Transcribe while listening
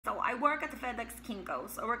I work at the FedEx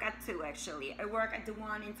Kinko's. I work at two actually. I work at the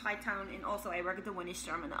one in Thai Town, and also I work at the one in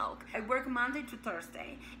Sherman Oak. I work Monday to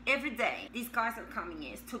Thursday. Every day, these guys are coming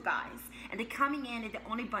in. It's two guys. And they're coming in and they're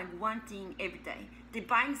only buying one thing every day. They're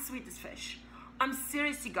buying Swedish fish. I'm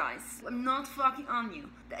serious, you guys. I'm not fucking on you.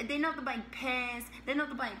 They're not buying pens, they're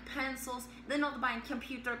not buying pencils, they're not buying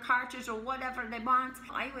computer cartridge or whatever they want.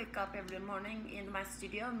 I wake up every morning in my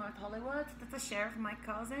studio in North Hollywood. That's a share of my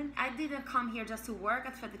cousin. I didn't come here just to work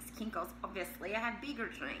at FedEx Kinko's, obviously. I have bigger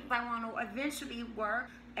dreams. I want to eventually work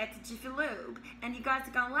at Jiffy Lube, and you guys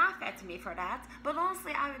are gonna laugh at me for that, but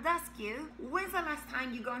honestly I would ask you, when's the last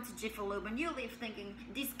time you go into Jiffy Lube and you leave thinking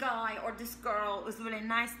this guy or this girl is really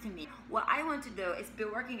nice to me? What I want to do is be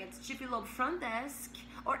working at Jiffy Lube front desk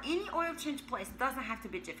or any oil change place. It doesn't have to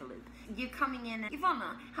be Jiffy Lube. You coming in,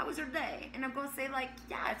 Ivana, how was your day? And I'm gonna say like,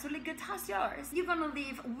 yeah, it's really good, how's yours? You're gonna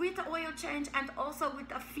leave with the oil change and also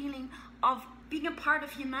with a feeling of being a part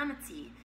of humanity.